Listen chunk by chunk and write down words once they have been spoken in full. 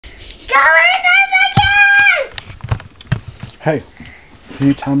Hey, can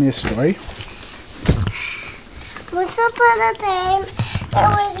you tell me a story? Once upon a time, there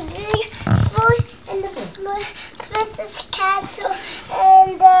was a big food in the princess castle,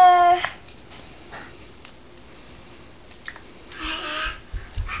 and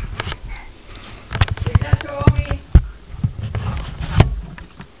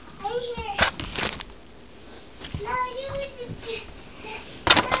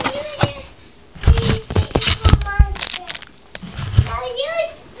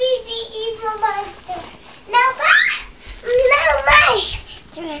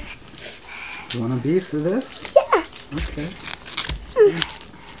You want a piece of this? yeah. Okay.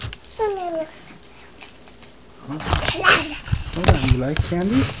 Hold on, you like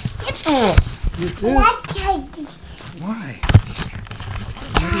candy? You do? I like candy. Why?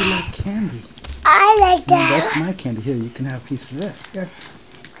 Why do you like candy? I like that. That's my candy. Here, you can have a piece of this. Here.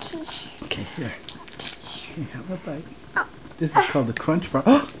 Okay, here. Okay, have a bite. This is called the Crunch Bar.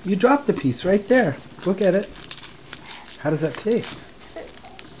 Oh, you dropped a piece right there. Go get it. How does that taste?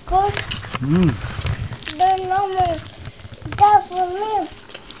 Good. Mmm. There's no more. That's for me.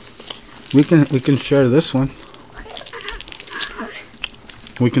 We can share this one.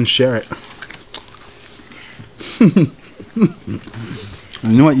 We can share it.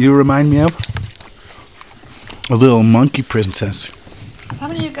 You know what you remind me of? A little monkey princess. How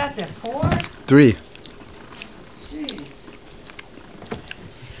many you got there? 4? 3. Jeez.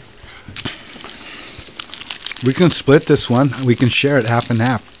 We can split this one. We can share it half and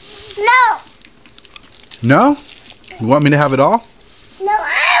half. No. No? You want me to have it all? No,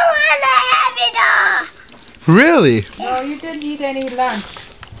 I want to have it all. Really? No, you didn't eat any lunch.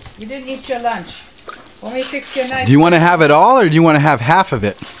 You didn't eat your lunch. Let me fix your knife. Do you want to have it all or do you want to have half of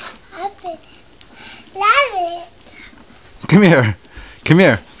it? Have it. Love it. Come here. Come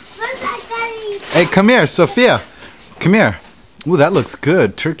here. But I gotta eat. Hey, come here, Sofia. Come here. Ooh, that looks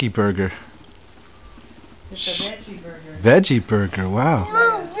good. Turkey burger. It's a veggie burger. Veggie burger. Wow.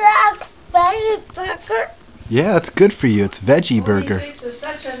 Blue black bunny burger. Yeah, that's good for you. It's veggie burger. She fixes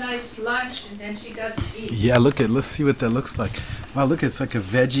such a nice lunch and then she doesn't eat. Yeah, let's see what that looks like. Wow, look, it's like a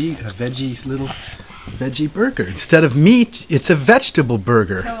veggie little veggie burger. Instead of meat, it's a vegetable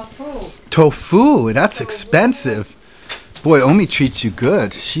burger. Tofu. Tofu, that's expensive. Boy, Omi treats you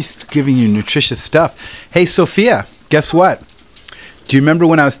good. She's giving you nutritious stuff. Hey, Sofia, guess what? Do you remember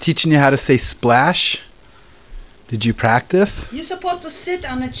when I was teaching you how to say splash? Did you practice? You're supposed to sit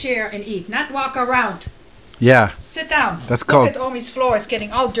on a chair and eat, not walk around. Yeah, Sit down. That's called- Look at Omi's floor. It's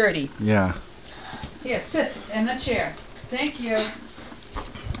getting all dirty. yeah. Here, sit in a chair. Thank you.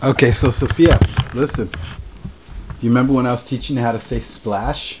 Okay, so Sofia, listen. Do you remember when I was teaching you how to say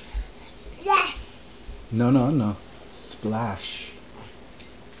splash? Yes. No. Splash.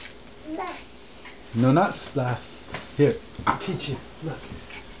 Yes. No, not splash. Here, I'll teach you.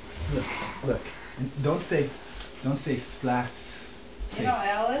 Look. And don't say splash. You know,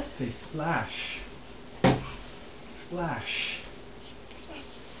 Alice? Say splash. Splash.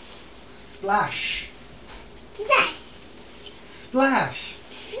 Splash. Yes. Splash.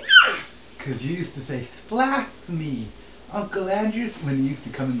 Because you used to say, splash me. Uncle Andrew, when he used to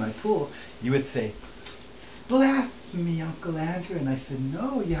come in my pool, you would say, splash me, Uncle Andrew. And I said,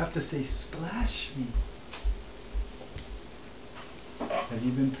 no, you have to say, splash me. Have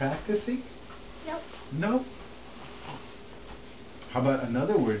you been practicing? Nope. No. How about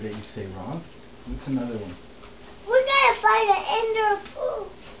another word that you say wrong? What's another one? We're gonna find an indoor pool.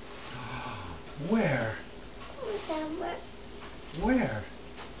 Where? Somewhere. Where?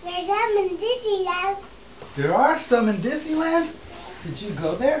 There's some in Disneyland. There are some in Disneyland? Did you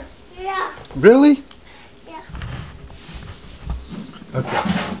go there? Yeah. Really? Yeah. Okay.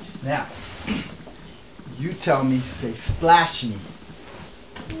 Now, you tell me, say splash me.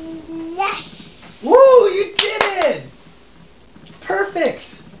 Yes. Woo, you did it!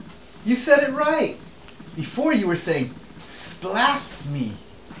 Perfect! You said it right. Before you were saying, splash me.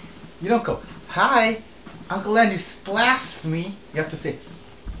 You don't go, hi, Uncle Andrew, splash me. You have to say,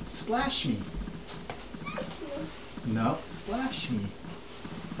 splash me. No, splash me.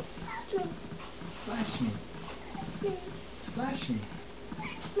 Splash me. Splash me.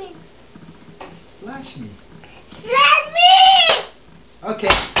 Splash me. Let me. Okay.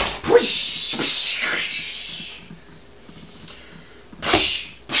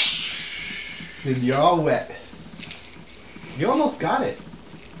 And you're all wet. You almost got it.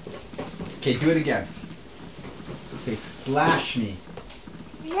 Okay, do it again. Say splash me.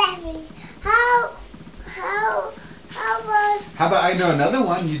 Let me. How about How about I know another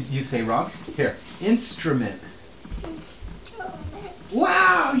one you say wrong? Here, instrument.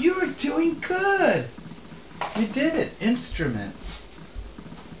 Wow, you're doing good. You did it. Instrument.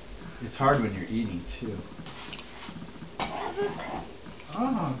 It's hard when you're eating too.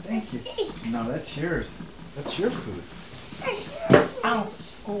 Oh, thank you. No, that's yours. That's your food. Ow.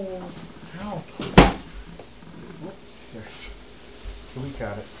 Oh. Ow. Oh, here. We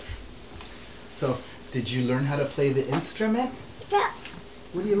got it. So, did you learn how to play the instrument? Yeah.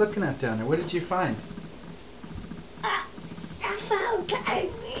 What are you looking at down there? What did you find? I found candy.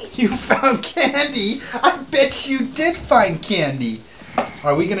 You found candy? I bet you did find candy.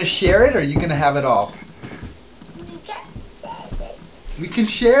 Are we going to share it or are you going to have it all? We can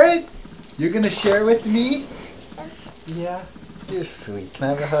share it? You're going to share with me? Yeah. You're sweet. Can I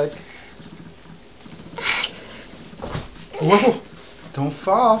have a hug? Whoa. Don't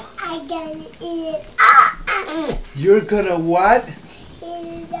fall. I gotta eat it. You're going to what?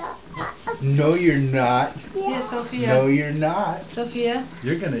 Eat it up. No, you're not. Here, Sophia. No, you're not. Sophia.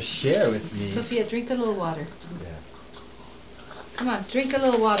 You're going to share with me. Sophia, drink a little water. Yeah. Come on, drink a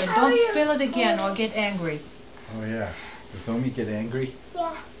little water. Don't spill it again or get angry. Oh, yeah. Does Omi get angry?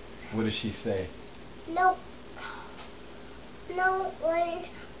 Yeah. What does she say? No. No one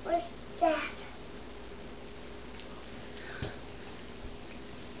was that.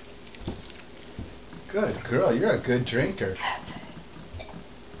 Good girl. You're a good drinker.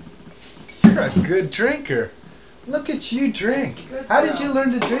 You're a good drinker. Look at you drink. Good How did girl. you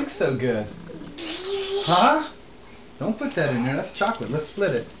learn to drink so good? Huh? Don't put that in there. That's chocolate. Let's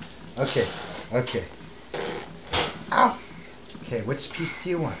split it. Okay. Okay. Ow. Okay, which piece do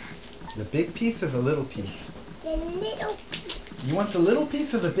you want? The big piece or the little piece? The little piece. You want the little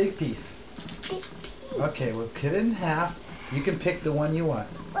piece or the big piece? Big piece. Okay, we'll cut it in half. You can pick the one you want.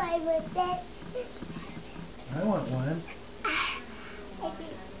 Why was that? I want one.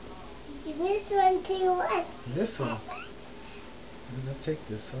 This one too. What? This one. I'll take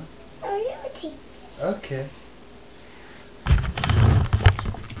this one. Oh, you take this. Okay.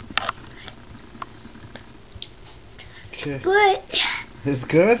 Okay. Good. It's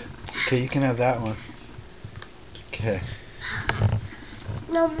good? Okay, you can have that one. Okay.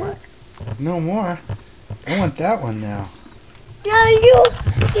 No more. No more? I want that one now. No, you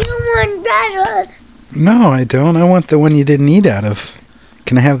want that one. No, I don't. I want the one you didn't eat out of.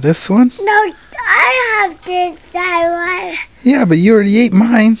 Can I have this one? No, I have this that one. Yeah, but you already ate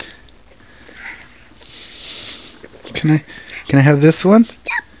mine. Can I have this one?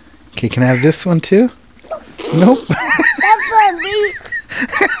 Okay, can I have this one too? Nope. That's for me.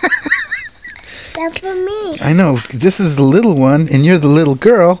 That's for me. I know. This is the little one, and you're the little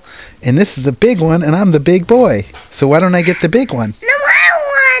girl, and this is the big one, and I'm the big boy. So why don't I get the big one? No, I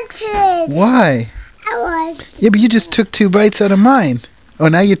want it. Why? I want it. Yeah, but you just took 2 bites out of mine. Oh,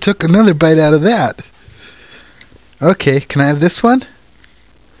 now you took another bite out of that. Okay, can I have this one?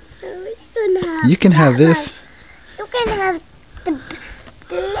 You can have this. You can have the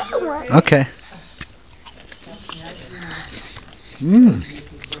little one. Okay.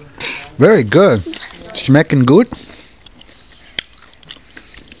 Very good. Schmecken gut.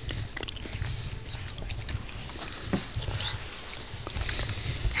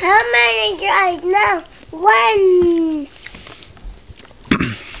 How many guys now? One.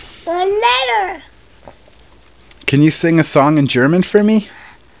 One letter. Can you sing a song in German for me?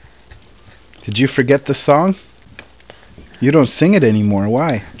 Did you forget the song? You don't sing it anymore.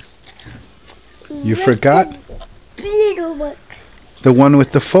 Why? You forgot? Little one. The one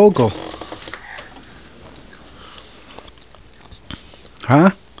with the Vogel.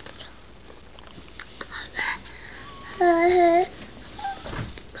 Huh?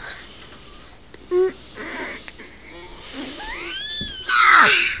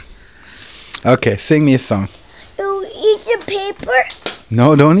 Okay, sing me a song. You eat the paper?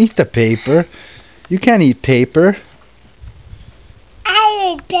 No, don't eat the paper. You can't eat paper.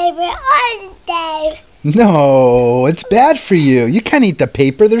 I eat paper all the time. No, it's bad for you. You can't eat the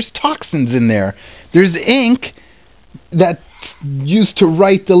paper. There's toxins in there. There's ink that's used to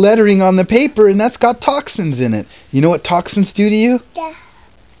write the lettering on the paper, and that's got toxins in it. You know what toxins do to you? Yeah.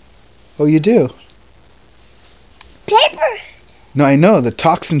 Oh, you do? Paper. No, I know. The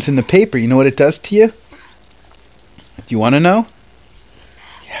toxins in the paper. You know what it does to you? Do you want to know?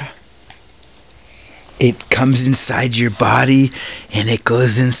 Yeah. It comes inside your body, and it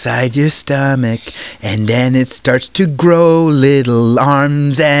goes inside your stomach, and then it starts to grow little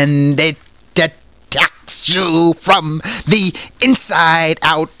arms, and it attacks you from the inside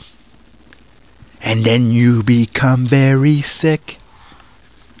out. And then you become very sick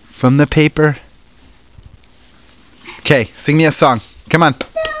from the paper. Okay, sing me a song. Come on.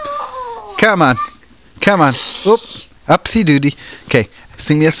 No. Come on. Come on. Oops. Upsy doody. Okay,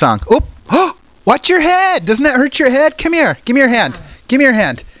 Sing me a song. Oop. Oh, watch your head. Doesn't that hurt your head? Come here. Give me your hand. Give me your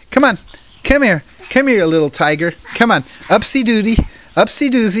hand. Come on. Come here. Come here, you little tiger. Come on. Upsy doody. Upsy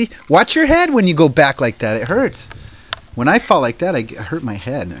doozy. Watch your head when you go back like that. It hurts. When I fall like that, I hurt my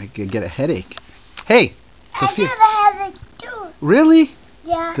head. I get a headache. Hey, Sophia. I have a headache too. Really?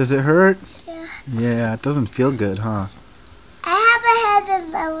 Yeah. Does it hurt? Yeah. Yeah, it doesn't feel good, huh? I have a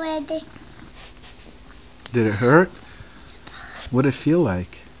headache already. Did it hurt? What did it feel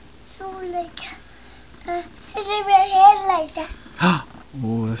like? So like, hitting my head like that.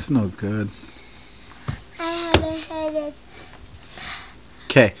 Oh, that's no good. I have a headache.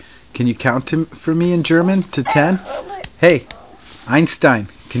 Okay, can you count for me in German to 10? Hey, Einstein,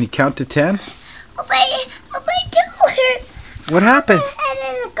 can you count to 10? Oh my toe. What happened? And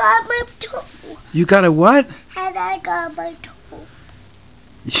then I got my toe. You got a what? And I got my toe.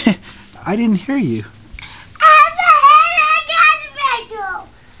 Yeah, I didn't hear you. I have a headache on my toe.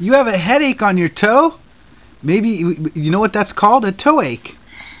 You have a headache on your toe? Maybe, you know what that's called? A toe ache.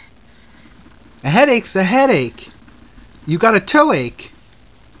 A headache's a headache. You got a toe ache.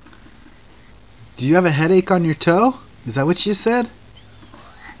 Do you have a headache on your toe? Is that what you said?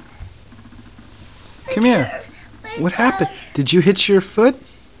 Come here. What happened? Did you hit your foot?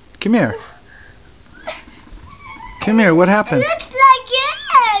 Come here. Come here, what It happened? looks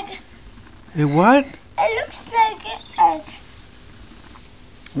like egg. It what? It looks like egg.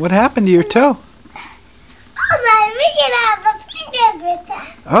 What happened to your toe? Oh my, we can have a picnic with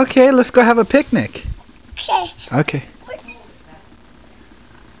that. Okay, let's go have a picnic. Okay. Okay.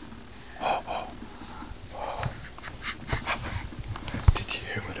 Did you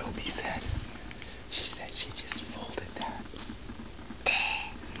hear what Obi said? She said she just folded that.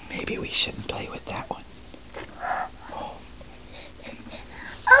 Maybe we shouldn't play with that one.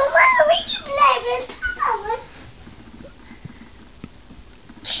 Oh my, we can play with that one.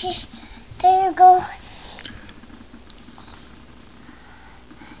 There you go.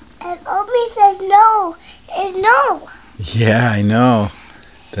 And Obi says no is no. Yeah, I know.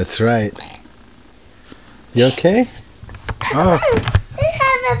 That's right. You okay? Oh, Let's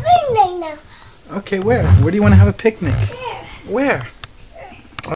have a picnic now. okay, where? Where do you want to have a picnic? Here. Where?